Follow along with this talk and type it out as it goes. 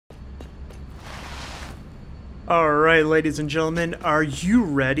Alright, ladies and gentlemen, are you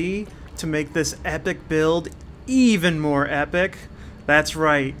ready to make this epic build even more epic? That's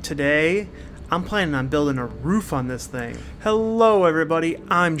right, today I'm planning on building a roof on this thing. Hello everybody,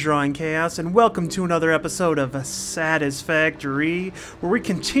 I'm Drawing Chaos and welcome to another episode of Satisfactory, where we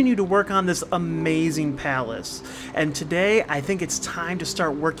continue to work on this amazing palace. And today I think it's time to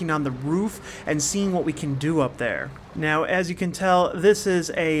start working on the roof and seeing what we can do up there. Now, as you can tell, this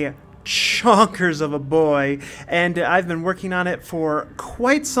is a chonkers of a boy, and I've been working on it for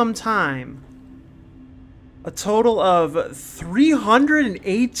quite some time. A total of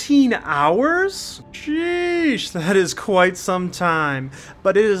 318 hours? Sheesh, that is quite some time,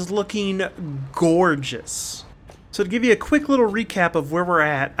 but it is looking gorgeous. So to give you a quick little recap of where we're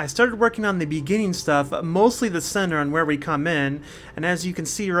at, I started working on the beginning stuff, mostly the center and where we come in, and as you can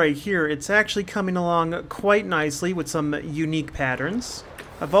see right here, it's actually coming along quite nicely with some unique patterns.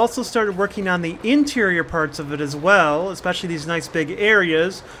 I've also started working on the interior parts of it as well, especially these nice big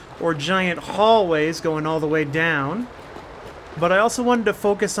areas or giant hallways going all the way down. But I also wanted to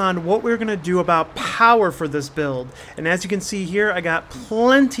focus on what we're going to do about power for this build. And as you can see here, I got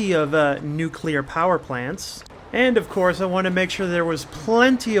plenty of nuclear power plants. And of course, I wanted to make sure there was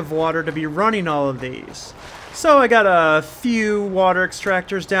plenty of water to be running all of these. So I got a few water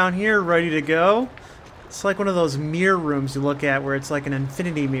extractors down here ready to go. It's like one of those mirror rooms you look at where it's like an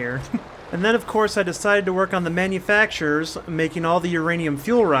infinity mirror. And then of course I decided to work on the manufacturers, making all the uranium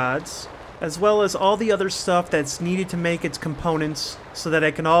fuel rods, as well as all the other stuff that's needed to make its components so that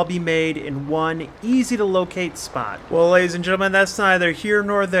it can all be made in one easy to locate spot. Well, ladies and gentlemen, that's neither here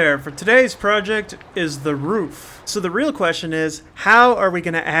nor there. For today's project is the roof. So the real question is, how are we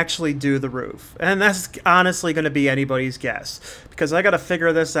going to actually do the roof? And that's honestly going to be anybody's guess, because I got to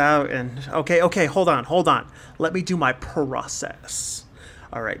figure this out. And okay, hold on. Let me do my process.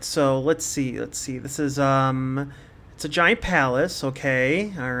 All right, so let's see. This is it's a giant palace,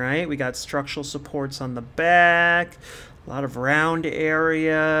 okay. All right, we got structural supports on the back, a lot of round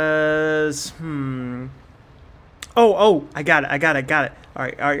areas. Oh, I got it. All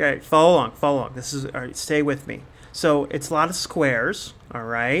right, follow along. This is, all right, stay with me. So it's a lot of squares, all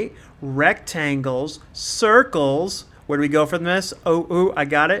right, rectangles, circles. Where do we go from this? Oh, I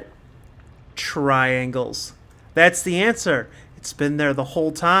got it. Triangles. That's the answer. It's been there the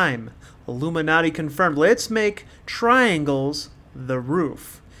whole time. Illuminati confirmed. Let's make triangles the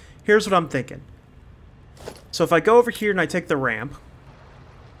roof. Here's what I'm thinking. So if I go over here and I take the ramp,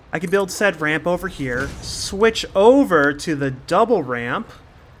 I can build said ramp over here, switch over to the double ramp,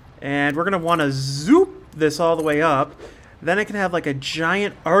 and we're going to want to zoop this all the way up. Then I can have like a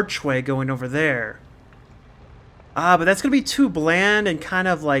giant archway going over there. But that's going to be too bland and kind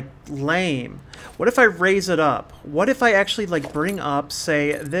of like lame. What if I raise it up? What if I actually like bring up,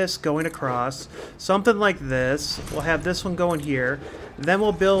 say, this going across, something like this. We'll have this one going here. Then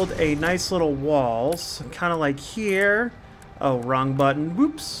we'll build a nice little walls, kind of like here. Oh, wrong button.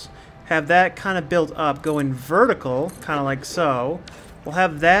 Whoops. Have that kind of built up, going vertical, kind of like so. We'll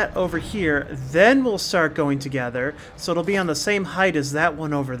have that over here. Then we'll start going together, so it'll be on the same height as that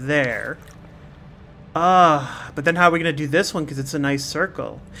one over there. But then how are we going to do this one, because it's a nice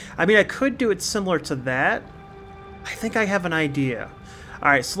circle? I mean, I could do it similar to that. I think I have an idea.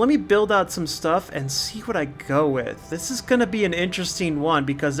 Alright, so let me build out some stuff and see what I go with. This is going to be an interesting one,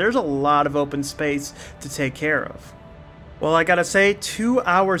 because there's a lot of open space to take care of. Well, I gotta say, 2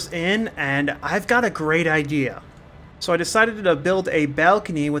 hours in, and I've got a great idea. So I decided to build a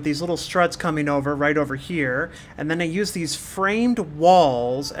balcony with these little struts coming over right over here, and then I used these framed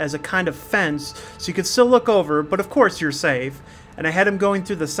walls as a kind of fence so you could still look over, but of course you're safe. And I had them going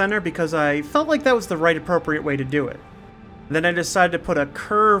through the center because I felt like that was the right appropriate way to do it. Then I decided to put a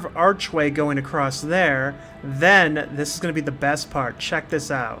curved archway going across there. Then, this is going to be the best part. Check this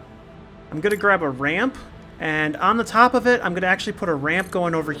out. I'm going to grab a ramp. And on the top of it, I'm going to actually put a ramp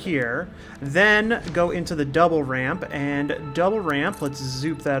going over here. Then go into the double ramp. And double ramp, let's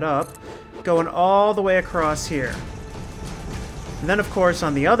zoop that up, going all the way across here. And then, of course,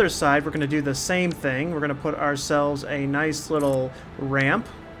 on the other side, we're going to do the same thing. We're going to put ourselves a nice little ramp.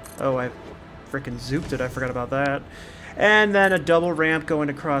 Oh, I freaking zooped it. I forgot about that. And then a double ramp going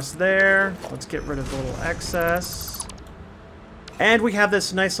across there. Let's get rid of the little excess. And we have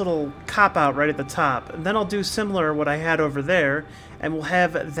this nice little cop-out right at the top. And then I'll do similar what I had over there, and we'll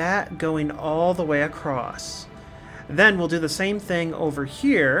have that going all the way across. Then we'll do the same thing over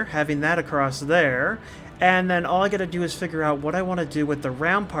here, having that across there. And then all I gotta do is figure out what I want to do with the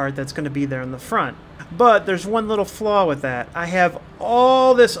round part that's going to be there in the front. But there's one little flaw with that. I have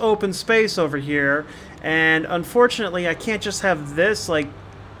all this open space over here, and unfortunately I can't just have this like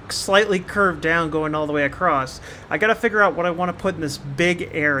slightly curved down going all the way across. I gotta figure out what I want to put in this big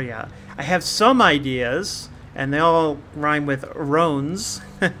area. I have some ideas, and they all rhyme with roans.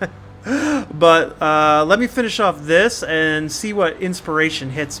 But let me finish off this and see what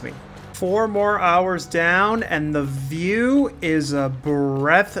inspiration hits me. 4 more hours down, and the view is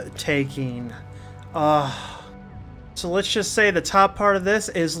breathtaking. So let's just say the top part of this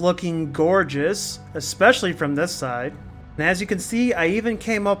is looking gorgeous, especially from this side. And as you can see, I even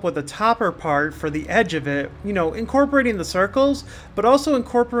came up with a topper part for the edge of it, you know, incorporating the circles, but also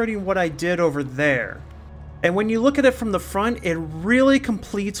incorporating what I did over there. And when you look at it from the front, it really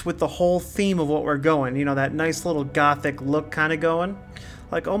completes with the whole theme of what we're going. You know, that nice little gothic look kind of going.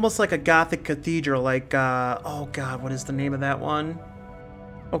 Like, almost like a gothic cathedral, like, oh god, what is the name of that one?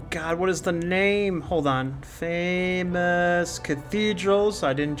 Oh god, what is the name? Hold on. Famous cathedrals.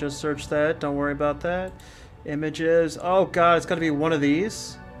 I didn't just search that. Don't worry about that. Images. Oh god, it's got to be one of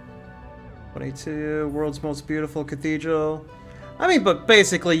these. 22. World's most beautiful cathedral. I mean, but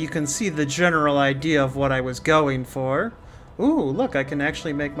basically you can see the general idea of what I was going for. Ooh, look, I can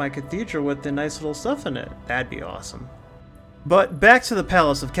actually make my cathedral with the nice little stuff in it. That'd be awesome. But back to the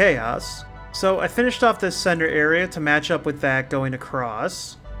Palace of Chaos. So I finished off this center area to match up with that going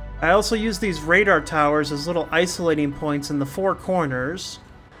across. I also used these radar towers as little isolating points in the 4 corners.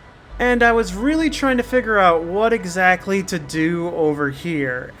 And I was really trying to figure out what exactly to do over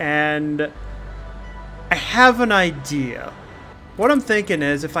here. And I have an idea. What I'm thinking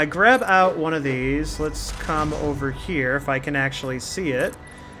is if I grab out one of these, let's come over here if I can actually see it.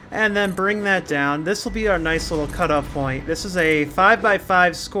 And then bring that down. This will be our nice little cutoff point. This is a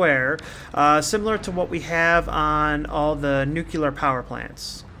 5x5 square, similar to what we have on all the nuclear power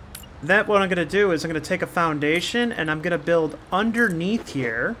plants. Then what I'm going to do is I'm going to take a foundation and I'm going to build underneath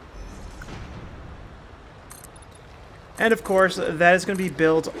here. And of course, that is going to be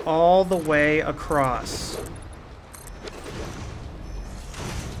built all the way across.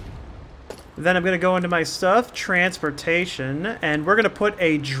 Then I'm going to go into my stuff, transportation, and we're going to put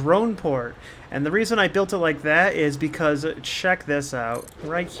a drone port. And the reason I built it like that is because, check this out.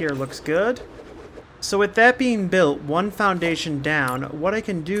 Right here looks good. So with that being built, one foundation down, what I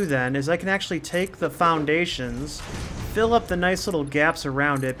can do then is I can actually take the foundations, fill up the nice little gaps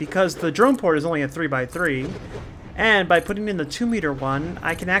around it, because the drone port is only a 3x3, and by putting in the 2-meter one,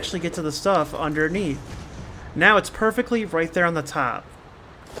 I can actually get to the stuff underneath. Now it's perfectly right there on the top.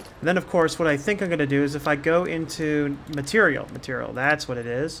 And then of course what I think I'm going to do is if I go into material, that's what it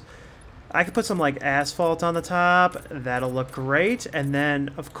is. I could put some like asphalt on the top, that'll look great, and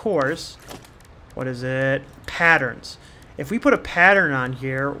then of course, what is it? Patterns. If we put a pattern on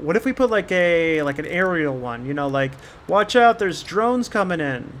here, what if we put like an aerial one? You know, like, watch out, there's drones coming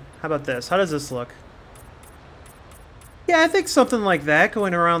in. How about this? How does this look? Yeah, I think something like that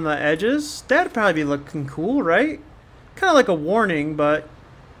going around the edges. That'd probably be looking cool, right? Kind of like a warning, but...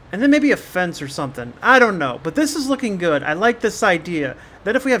 And then maybe a fence or something. I don't know, but this is looking good. I like this idea.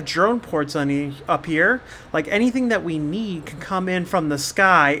 That if we have drone ports up here, like anything that we need can come in from the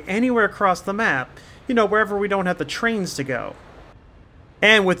sky anywhere across the map. You know, wherever we don't have the trains to go.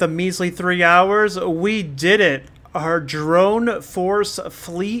 And with a measly 3 hours, we did it. Our drone force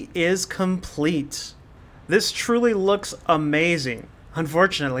fleet is complete. This truly looks amazing.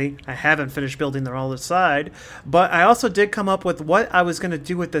 Unfortunately, I haven't finished building the other side, but I also did come up with what I was going to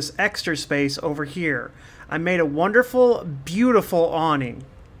do with this extra space over here. I made a wonderful, beautiful awning.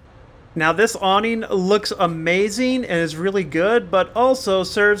 Now this awning looks amazing and is really good, but also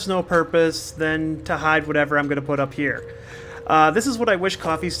serves no purpose than to hide whatever I'm going to put up here. This is what I wish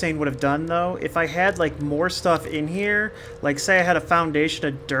Coffee Stain would have done though. If I had like more stuff in here, like say I had a foundation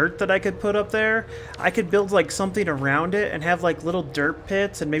of dirt that I could put up there, I could build like something around it and have like little dirt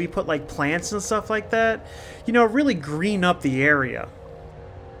pits and maybe put like plants and stuff like that. You know, really green up the area.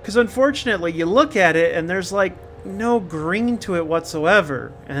 Because unfortunately you look at it and there's like no green to it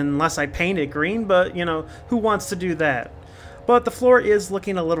whatsoever. Unless I paint it green, but you know, who wants to do that? But the floor is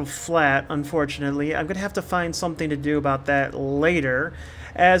looking a little flat, unfortunately. I'm going to have to find something to do about that later,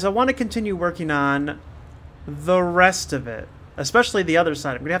 as I want to continue working on the rest of it, especially the other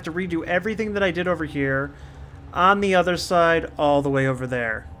side. I'm going to have to redo everything that I did over here on the other side all the way over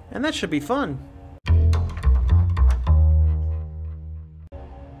there. And that should be fun.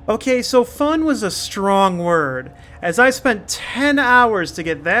 Okay, so fun was a strong word, as I spent 10 hours to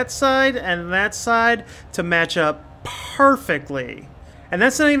get that side and that side to match up perfectly. And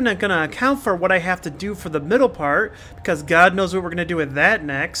that's not even going to account for what I have to do for the middle part, because God knows what we're going to do with that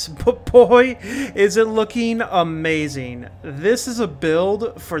next. But boy, is it looking amazing. This is a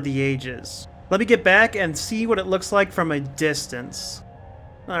build for the ages. Let me get back and see what it looks like from a distance.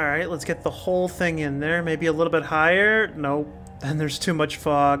 Alright, let's get the whole thing in there. Maybe a little bit higher. Nope. Then there's too much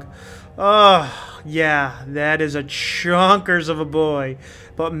fog. Oh, yeah, that is a chunkers of a boy.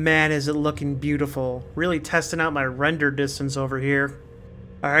 But man, is it looking beautiful. Really testing out my render distance over here.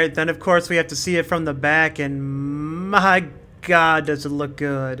 Alright, then of course we have to see it from the back, and my god, does it look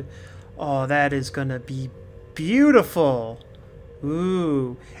good. Oh, that is gonna be beautiful.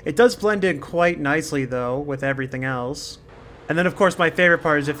 Ooh. It does blend in quite nicely, though, with everything else. And then, of course, my favorite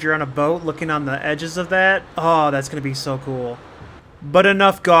part is if you're on a boat looking on the edges of that. Oh, that's going to be so cool. But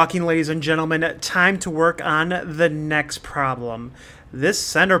enough gawking, ladies and gentlemen. Time to work on the next problem. This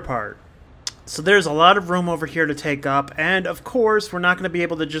center part. So there's a lot of room over here to take up. And, of course, we're not going to be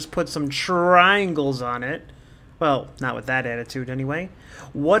able to just put some triangles on it. Well, not with that attitude, anyway.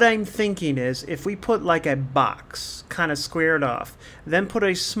 What I'm thinking is, if we put like a box, kind of squared off, then put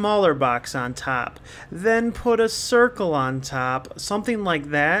a smaller box on top, then put a circle on top, something like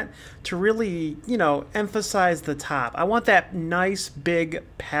that, to really, you know, emphasize the top. I want that nice, big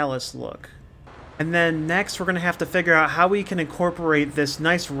palace look. And then next, we're going to have to figure out how we can incorporate this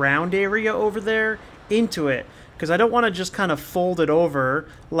nice round area over there into it. Because I don't want to just kind of fold it over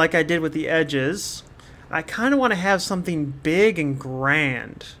like I did with the edges. I kind of want to have something big and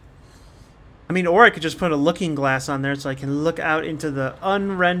grand. I mean, or I could just put a looking glass on there so I can look out into the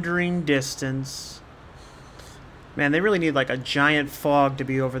unrendering distance. Man, they really need like a giant fog to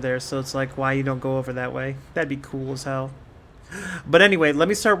be over there, so it's like, why you don't go over that way? That'd be cool as hell. But anyway, let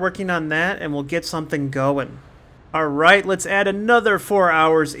me start working on that and we'll get something going. Alright, let's add another 4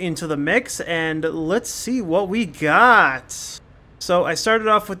 hours into the mix and let's see what we got. So I started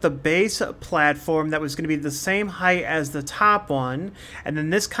off with the base platform that was going to be the same height as the top one, and then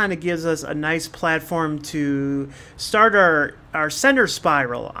this kind of gives us a nice platform to start our center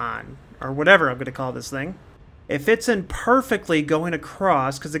spiral on, or whatever I'm going to call this thing. It fits in perfectly going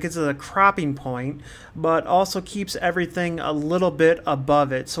across because it gives us a cropping point, but also keeps everything a little bit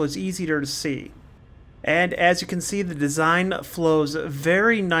above it so it's easier to see. And as you can see, the design flows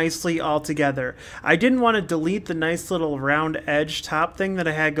very nicely all together. I didn't want to delete the nice little round edge top thing that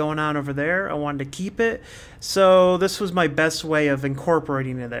I had going on over there. I wanted to keep it. So this was my best way of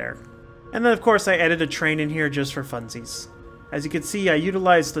incorporating it there. And then of course I added a train in here just for funsies. As you can see, I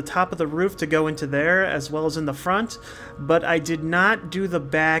utilized the top of the roof to go into there as well as in the front, but I did not do the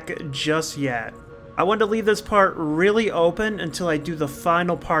back just yet. I wanted to leave this part really open until I do the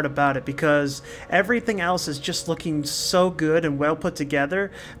final part about it because everything else is just looking so good and well put together,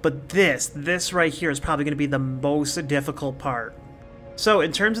 but this right here is probably going to be the most difficult part. So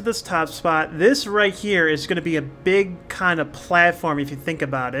in terms of this top spot, this right here is going to be a big kind of platform if you think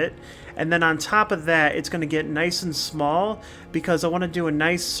about it, and then on top of that it's going to get nice and small because I want to do a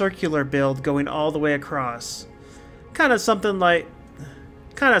nice circular build going all the way across. Kind of something like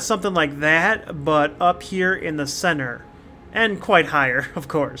that, but up here in the center. And quite higher, of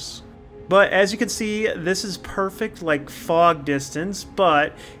course. But as you can see, this is perfect, like fog distance,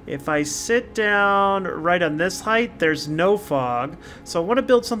 but if I sit down right on this height, there's no fog. So I want to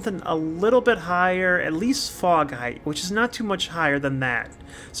build something a little bit higher, at least fog height, which is not too much higher than that.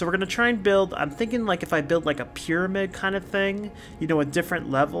 So we're going to try and build, I'm thinking like if I build like a pyramid kind of thing, you know, with different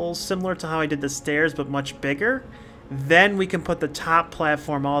levels, similar to how I did the stairs, but much bigger. Then we can put the top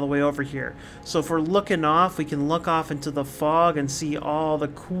platform all the way over here. So if we're looking off, we can look off into the fog and see all the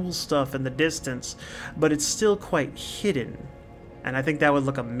cool stuff in the distance. But it's still quite hidden. And I think that would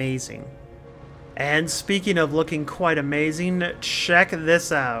look amazing. And speaking of looking quite amazing, check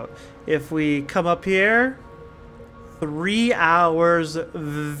this out. If we come up here, 3 hours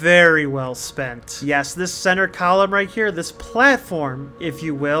very well spent. Yes, this center column right here, this platform, if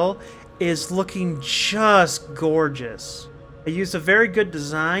you will, is looking just gorgeous. I used a very good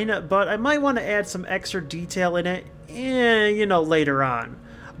design, but I might want to add some extra detail in it, you know, later on.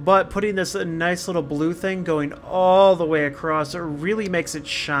 But putting this nice little blue thing going all the way across, it really makes it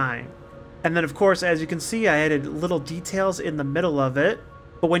shine. And then of course, as you can see, I added little details in the middle of it.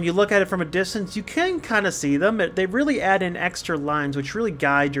 But when you look at it from a distance, you can kind of see them. They really add in extra lines, which really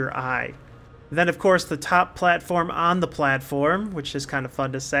guide your eye. Then, of course, the top platform on the platform, which is kind of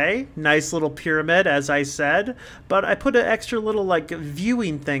fun to say. Nice little pyramid, as I said. But I put an extra little, like,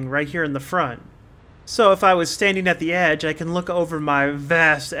 viewing thing right here in the front. So if I was standing at the edge, I can look over my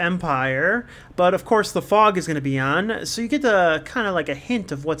vast empire. But, of course, the fog is going to be on, so you get the kind of like a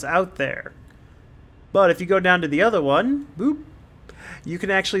hint of what's out there. But if you go down to the other one, boop, you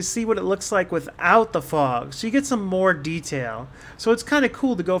can actually see what it looks like without the fog, so you get some more detail. So it's kind of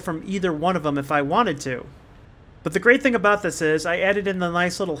cool to go from either one of them if I wanted to. But the great thing about this is I added in the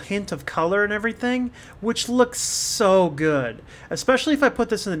nice little hint of color and everything, which looks so good. Especially if I put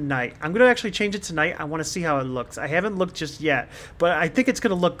this in the night. I'm going to actually change it to night. I want to see how it looks. I haven't looked just yet, but I think it's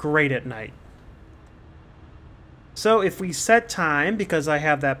going to look great at night. So if we set time, because I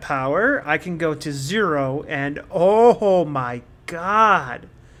have that power, I can go to 0 and oh my god.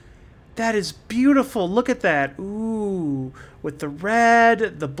 That is beautiful. Look at that. Ooh, with the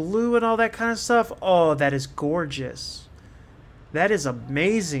red, the blue, and all that kind of stuff. Oh, that is gorgeous. That is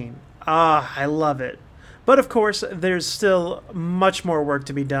amazing. Ah, I love it. But of course, there's still much more work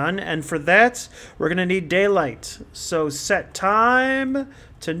to be done, and for that, we're going to need daylight. So set time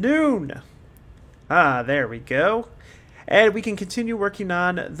to noon. Ah, there we go. And we can continue working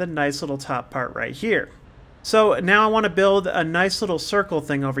on the nice little top part right here. So now I want to build a nice little circle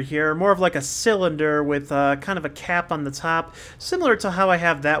thing over here, more of like a cylinder with kind of a cap on the top, similar to how I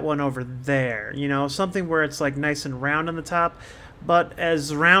have that one over there. You know, something where it's like nice and round on the top, but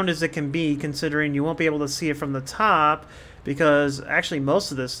as round as it can be, considering you won't be able to see it from the top, because actually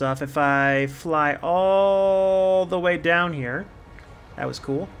most of this stuff, if I fly all the way down here, that was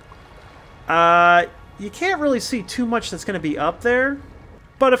cool, you can't really see too much that's going to be up there.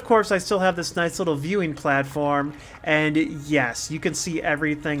 But of course, I still have this nice little viewing platform, and yes, you can see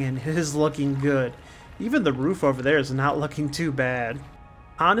everything, and it is looking good. Even the roof over there is not looking too bad.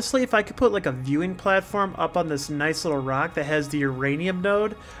 Honestly, if I could put like a viewing platform up on this nice little rock that has the uranium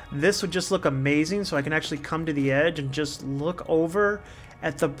node, this would just look amazing, so I can actually come to the edge and just look over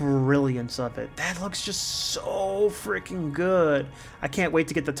at the brilliance of it. That looks just so freaking good. I can't wait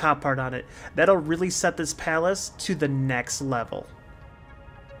to get the top part on it. That'll really set this palace to the next level.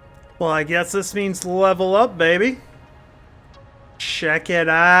 Well, I guess this means level up, baby. Check it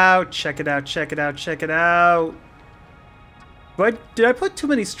out. Check it out, check it out, check it out. Did I put too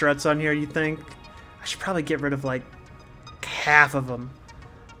many struts on here, you think? I should probably get rid of, like, half of them.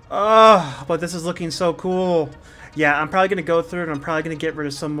 Oh, but this is looking so cool. Yeah, I'm probably going to go through it, and I'm probably going to get rid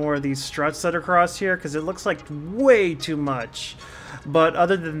of some more of these struts that are across here, because it looks like way too much. But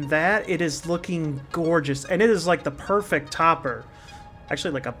other than that, it is looking gorgeous. And it is, like, the perfect topper.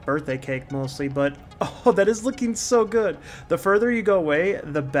 Actually, like a birthday cake mostly, but oh, that is looking so good. The further you go away,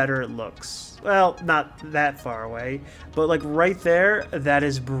 the better it looks. Well, not that far away, but like right there, that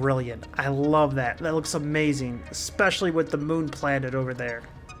is brilliant. I love that. That looks amazing, especially with the moon planet over there.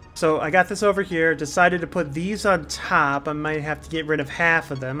 So I got this over here, decided to put these on top. I might have to get rid of half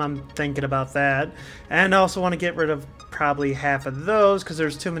of them. I'm thinking about that. And I also want to get rid of probably half of those because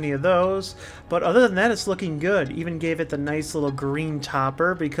there's too many of those. But other than that, it's looking good. Even gave it the nice little green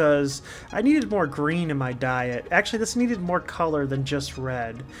topper because I needed more green in my diet. Actually, this needed more color than just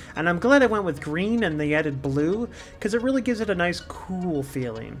red. And I'm glad I went with green and they added blue because it really gives it a nice cool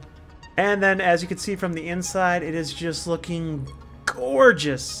feeling. And then as you can see from the inside, it is just looking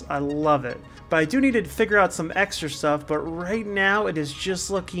gorgeous. I love it. But I do need to figure out some extra stuff, but right now it is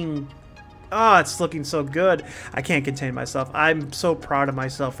just looking... oh, it's looking so good. I can't contain myself. I'm so proud of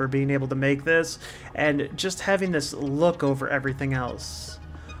myself for being able to make this and just having this look over everything else.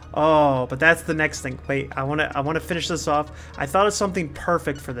 Oh, but that's the next thing. Wait, I want to finish this off. I thought of something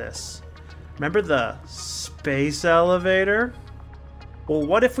perfect for this. Remember the space elevator? Well,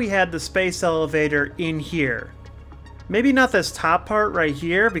 what if we had the space elevator in here? Maybe not this top part right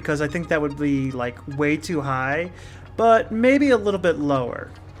here, because I think that would be like way too high, but maybe a little bit lower.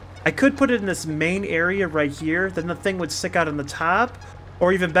 I could put it in this main area right here, then the thing would stick out on the top,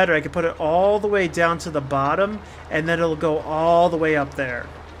 or even better, I could put it all the way down to the bottom, and then it'll go all the way up there.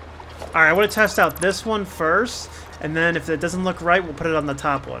 Alright, I want to test out this one first, and then if it doesn't look right, we'll put it on the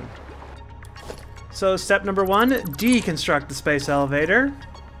top one. So step number 1, deconstruct the space elevator.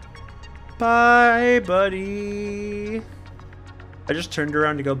 Bye, buddy. I just turned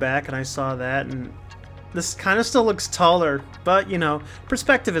around to go back and I saw that, and this kind of still looks taller, but you know,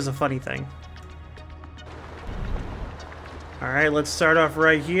 perspective is a funny thing. Alright, let's start off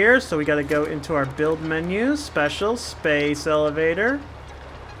right here. So we got to go into our build menu, special, space elevator.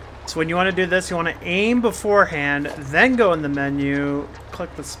 So when you want to do this, you want to aim beforehand, then go in the menu,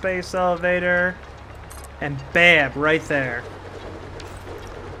 click the space elevator, and bam, right there.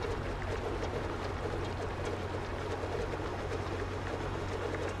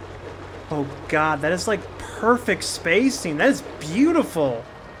 Oh god, that is like perfect spacing. That is beautiful.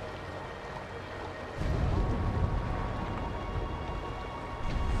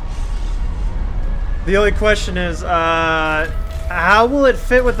 The only question is, how will it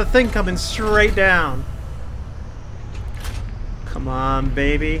fit with the thing coming straight down? Come on,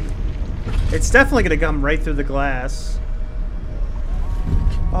 baby. It's definitely gonna come right through the glass.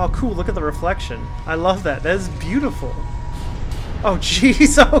 Oh, cool. Look at the reflection. I love that. That is beautiful. Oh,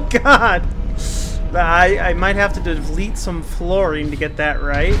 jeez. Oh, God. I might have to delete some flooring to get that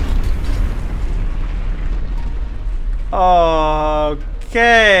right.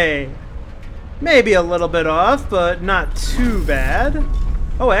 Okay. Maybe a little bit off, but not too bad.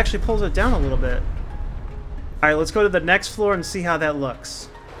 Oh, it actually pulls it down a little bit. Alright, let's go to the next floor and see how that looks.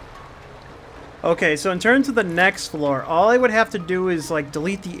 Okay, so in terms of the next floor, all I would have to do is like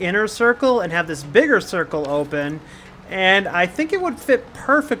delete the inner circle and have this bigger circle open, and I think it would fit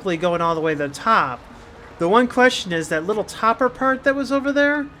perfectly going all the way to the top. The one question is that little topper part that was over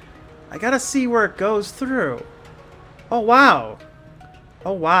there, I gotta see where it goes through. Oh wow.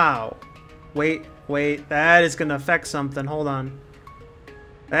 Oh wow. Wait, that is gonna affect something. Hold on.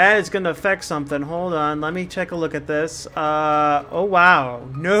 That is gonna affect something. Hold on, let me take a look at this. Oh wow.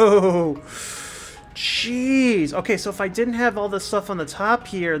 No. Jeez. Okay, so if I didn't have all this stuff on the top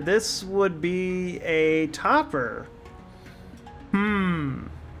here, this would be a topper.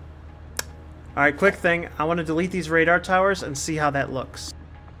 Alright, quick thing. I want to delete these radar towers and see how that looks.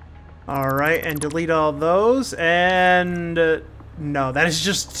 Alright, and delete all those. And no, that is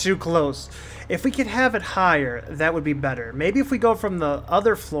just too close. If we could have it higher, that would be better. Maybe if we go from the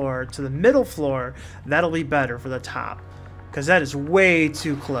other floor to the middle floor, that'll be better for the top. Because that is way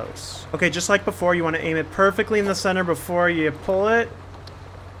too close. Okay, just like before, you want to aim it perfectly in the center before you pull it.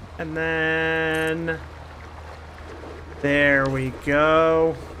 And then... there we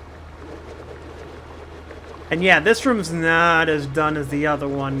go. And yeah, this room's not as done as the other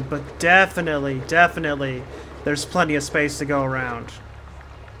one, but definitely, there's plenty of space to go around.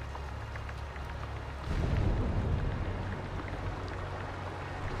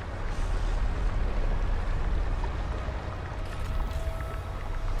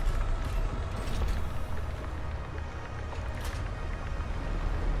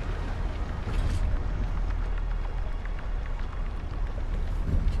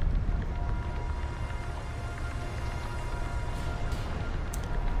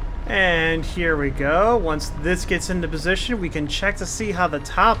 And here we go. Once this gets into position, we can check to see how the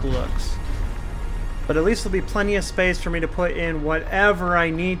top looks. But at least there'll be plenty of space for me to put in whatever I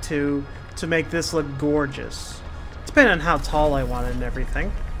need to make this look gorgeous. Depending on how tall I want it and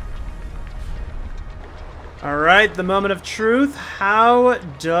everything. Alright, the moment of truth. How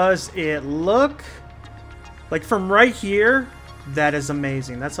does it look? Like from right here, that is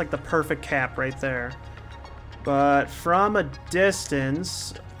amazing. That's like the perfect cap right there. But from a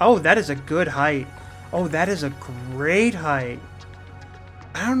distance... oh, that is a good height. Oh, that is a great height.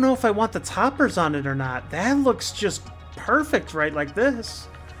 I don't know if I want the toppers on it or not. That looks just perfect right like this.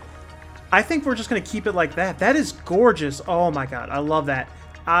 I think we're just going to keep it like that. That is gorgeous. Oh my god, I love that.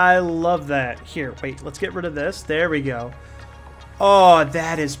 I love that. Here, wait, let's get rid of this. There we go. Oh,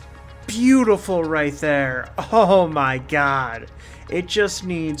 that is beautiful right there. Oh my god. It just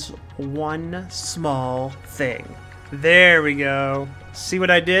needs one small thing. There we go. See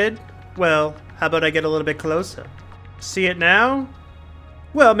what I did? Well, how about I get a little bit closer? See it now?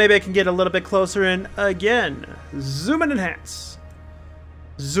 Well, maybe I can get a little bit closer and again. Zoom and enhance.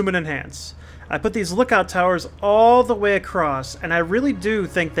 Zoom and enhance. I put these lookout towers all the way across, and I really do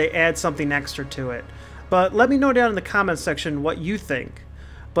think they add something extra to it. But let me know down in the comments section what you think.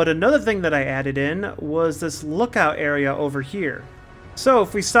 But another thing that I added in was this lookout area over here. So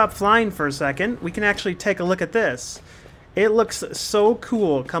if we stop flying for a second, we can actually take a look at this. It looks so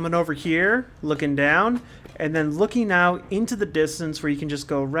cool coming over here, looking down, and then looking out into the distance where you can just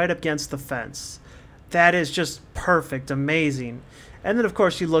go right up against the fence. That is just perfect, amazing. And then of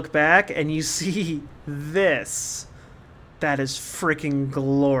course you look back and you see this. That is freaking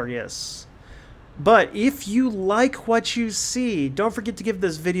glorious. But if you like what you see, don't forget to give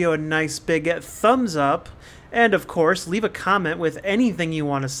this video a nice big thumbs up. And of course, leave a comment with anything you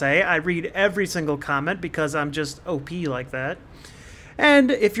want to say. I read every single comment because I'm just OP like that. And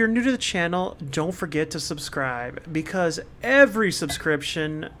if you're new to the channel, don't forget to subscribe because every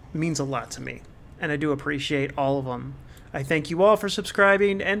subscription means a lot to me. And I do appreciate all of them. I thank you all for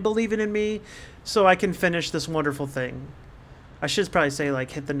subscribing and believing in me so I can finish this wonderful thing. I should probably say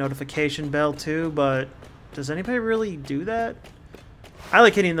like hit the notification bell too, but does anybody really do that? I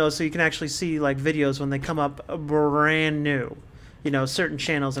like hitting those so you can actually see like videos when they come up brand new. You know, certain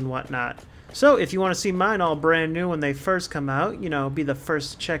channels and whatnot. So if you want to see mine all brand new when they first come out, you know, be the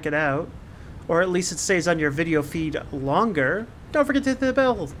first to check it out. Or at least it stays on your video feed longer. Don't forget to hit the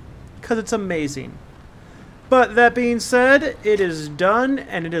bell, because it's amazing. But that being said, it is done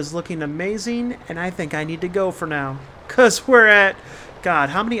and it is looking amazing. And I think I need to go for now. Because we're at, God,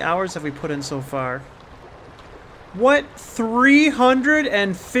 how many hours have we put in so far? What?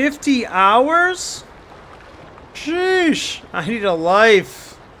 350 hours? Sheesh. I need a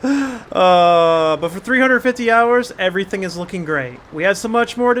life. But for 350 hours, everything is looking great. We have so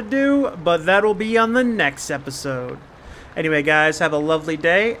much more to do, but that'll be on the next episode. Anyway, guys, have a lovely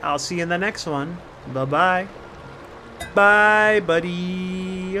day. I'll see you in the next one. Bye-bye. Bye,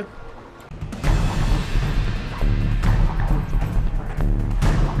 buddy.